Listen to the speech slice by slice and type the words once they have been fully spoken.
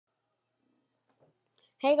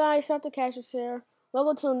Hey guys, Dr. Cassius here.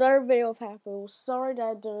 Welcome to another video of Happy. Sorry that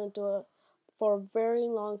I didn't do it for a very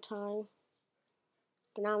long time.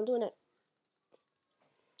 But now I'm doing it.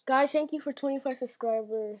 Guys, thank you for 25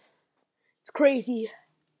 subscribers. It's crazy.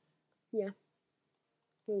 Yeah.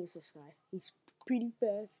 Who is this guy? He's pretty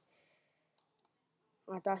fast.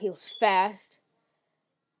 I thought he was fast.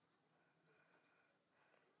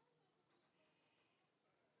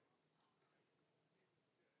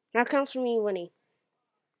 That counts for me winning.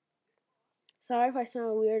 Sorry if I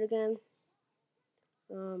sound weird again.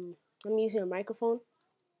 I'm using a microphone.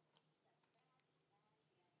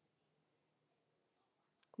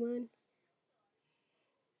 Come on.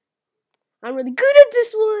 I'm really good at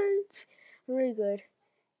this one. I'm really good.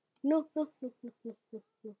 No. Oh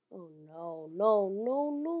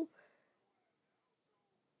no.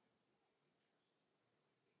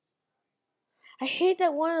 I hate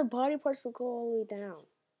that one of the body parts will go all the way down.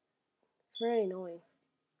 It's very annoying.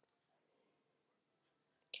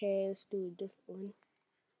 Okay, let's do a different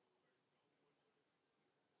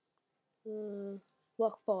one.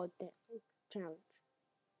 Walk forward challenge.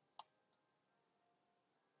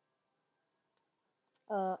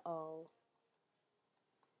 Uh-oh.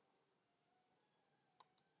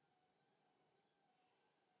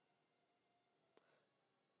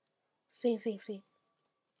 Same.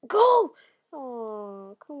 Go!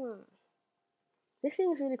 Oh, come on. This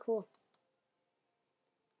thing is really cool.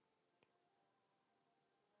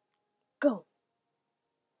 Go!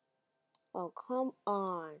 Oh, come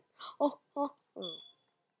on. Oh.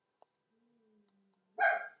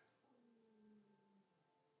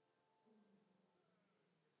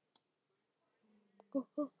 Go.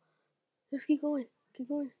 Just keep going. Keep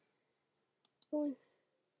going.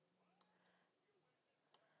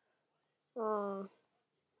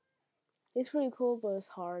 It's pretty cool, but it's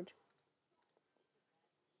hard.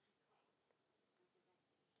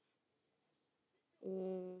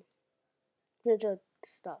 Ninja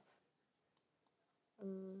stuff.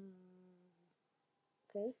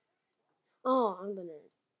 Okay. Oh, I'm gonna.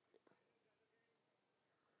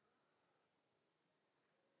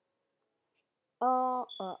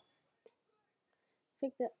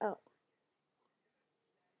 Take that out.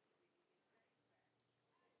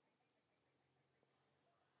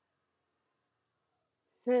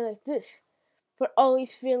 Kind like this, but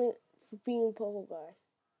always feeling for being a purple guy.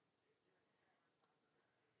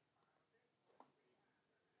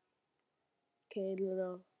 Okay,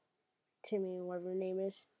 little Timmy, whatever her name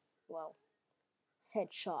is. Well,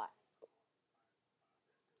 headshot.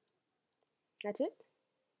 That's it?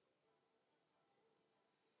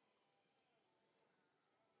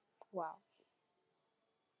 Wow.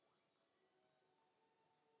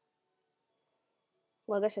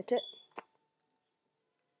 Well, I guess that's it.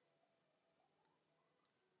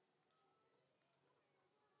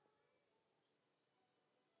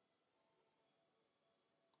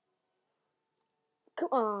 Come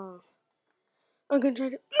on. I'm gonna try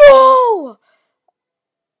to. No!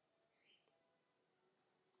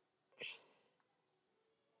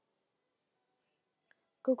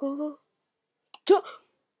 Go. Jump!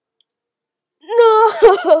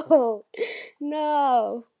 No!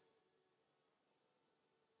 No!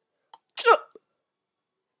 Jump!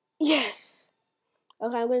 Yes!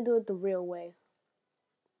 Okay, I'm gonna do it the real way.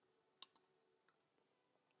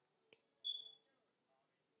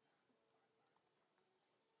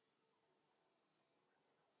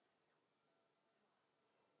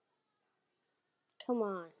 Come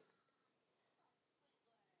on.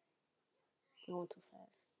 I went too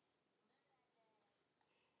fast.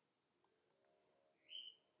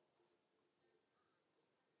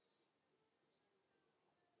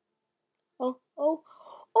 Oh!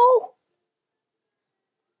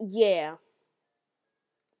 Yeah.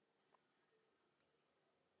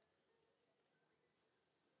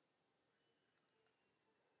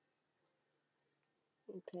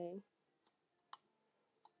 Okay.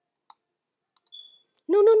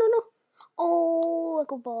 No. Oh,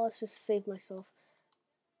 like a boss, just saved myself.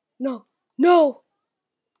 No.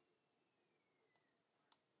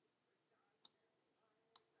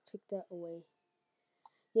 Take that away.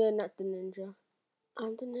 You're not the ninja.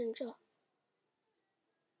 I'm the ninja.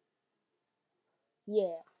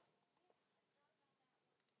 Yeah.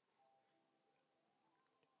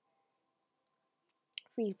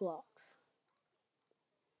 Freeze blocks.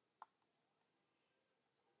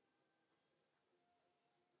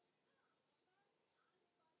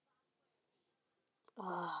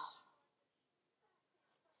 Ah.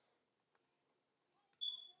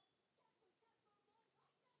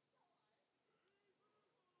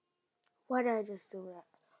 Why did I just do that?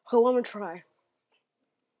 Okay, one more try.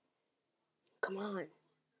 Come on.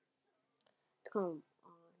 Come on.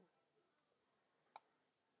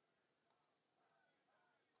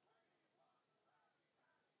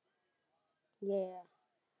 Yeah.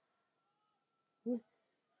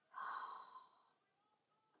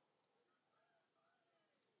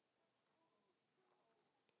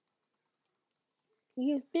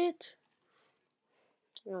 You bitch.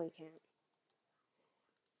 No, you can't.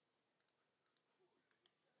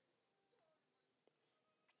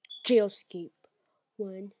 Jail escape.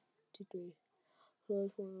 1, 2, 3.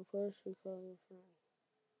 Close one first and call your friend.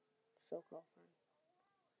 So called friend.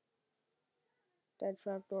 That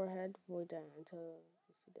trapdoor had to void down until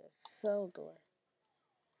you see the cell door.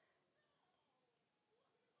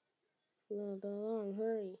 No, the alarm,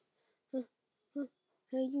 hurry.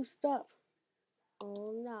 Hey, you stop.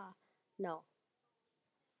 Oh, nah. No.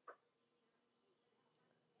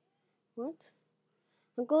 What?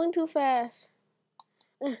 I'm going too fast.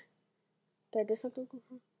 Did I do something?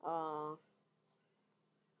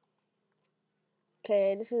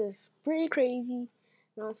 Okay, this is pretty crazy.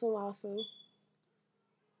 Not so awesome.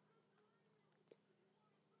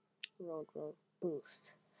 Road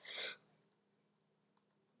boost.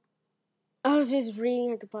 I was just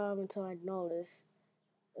reading at the bottom until I noticed.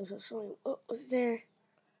 It was showing what was there.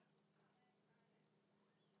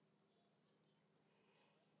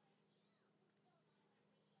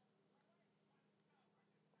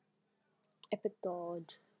 Epic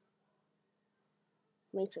dodge.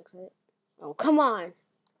 Matrix, right? Oh, come on.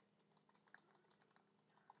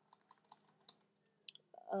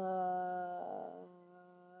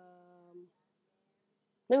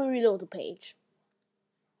 Let me reload the page.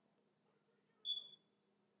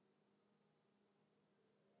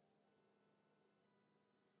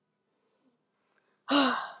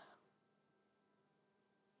 There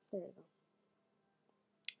we go.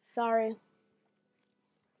 Sorry.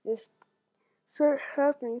 This started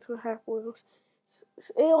happening to Half Wheels.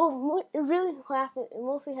 It really happens. It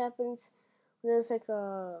mostly happens when there's like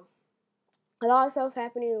a lot of stuff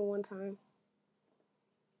happening at one time.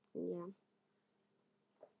 Yeah.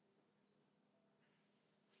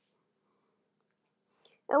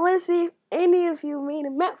 I want to see if any of you made a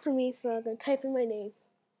map for me, so I'm going to type in my name.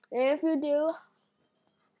 And if you do,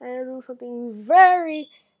 I'm going to do something very,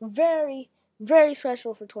 very, very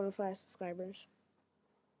special for 25 subscribers.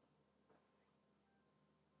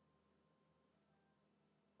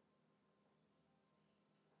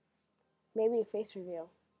 Maybe a face reveal.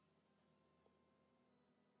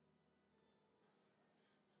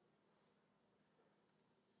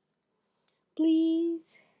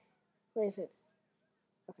 Please. Where is it?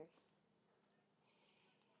 Okay.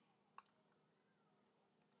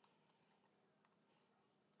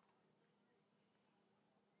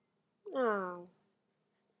 Oh.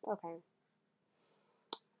 Okay.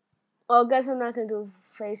 Well, I guess I'm not going to do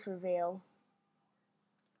face reveal.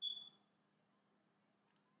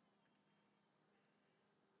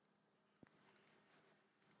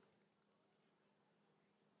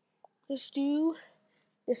 Let's do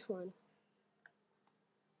this one.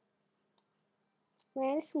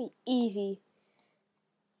 Man, this will be easy.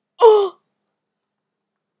 Oh!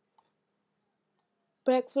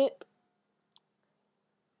 Backflip.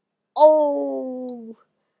 Oh!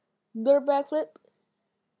 Another backflip.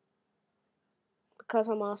 Because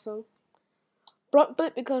I'm awesome. Front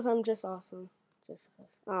flip because I'm just awesome. Just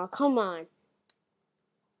because. Oh, come on.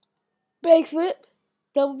 Backflip.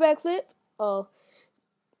 Double backflip. Oh.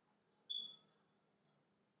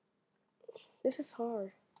 This is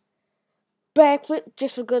hard. Backflip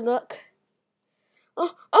just for good luck.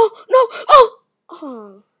 Oh, no,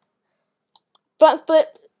 oh. Front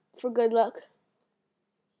flip for good luck.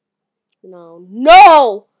 No.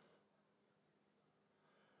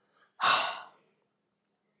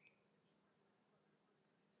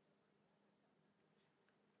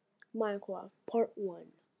 Minecraft Part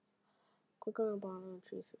 1. Click on the bottom and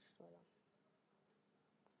choose to start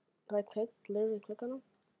on. Do I literally click on them?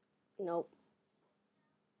 Nope.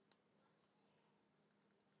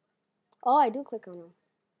 Oh, I do click on them.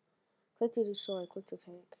 Click to destroy, click to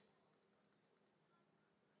tank.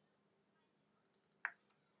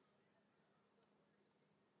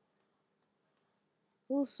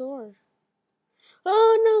 Ooh, sword.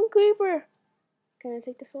 Oh no, creeper! Can I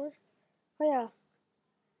take the sword? Oh yeah.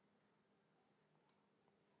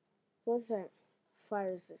 What's that?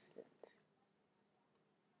 Fire resistance.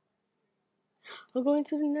 I'm going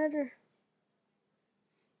to the nether.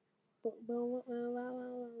 Oh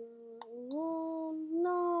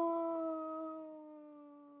no.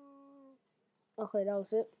 Okay, that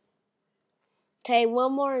was it. Okay,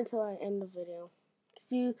 one more until I end the video. Let's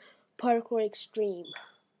do parkour extreme.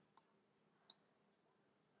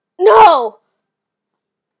 No!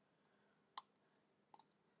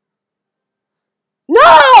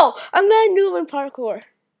 No! I'm not noob in parkour.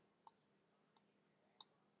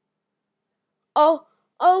 Oh,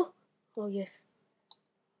 oh, oh yes.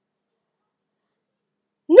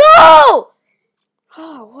 No!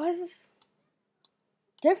 Oh, why is this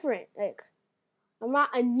different? Like, I'm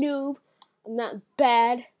not a noob. I'm not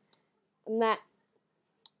bad. I'm not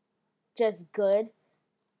just good.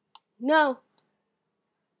 No.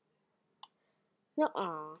 No.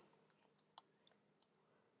 Aw.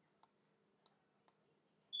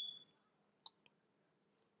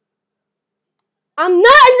 I'm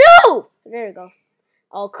not a noob! There you go.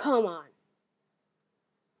 Oh, come on.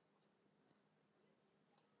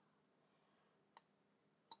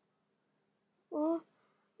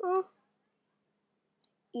 Uh,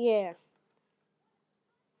 yeah.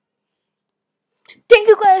 Thank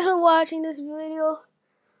you guys for watching this video.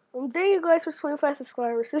 Thank you guys for 25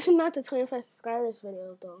 subscribers. This is not the 25 subscribers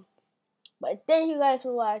video though. But thank you guys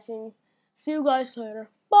for watching. See you guys later.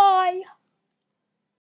 Bye.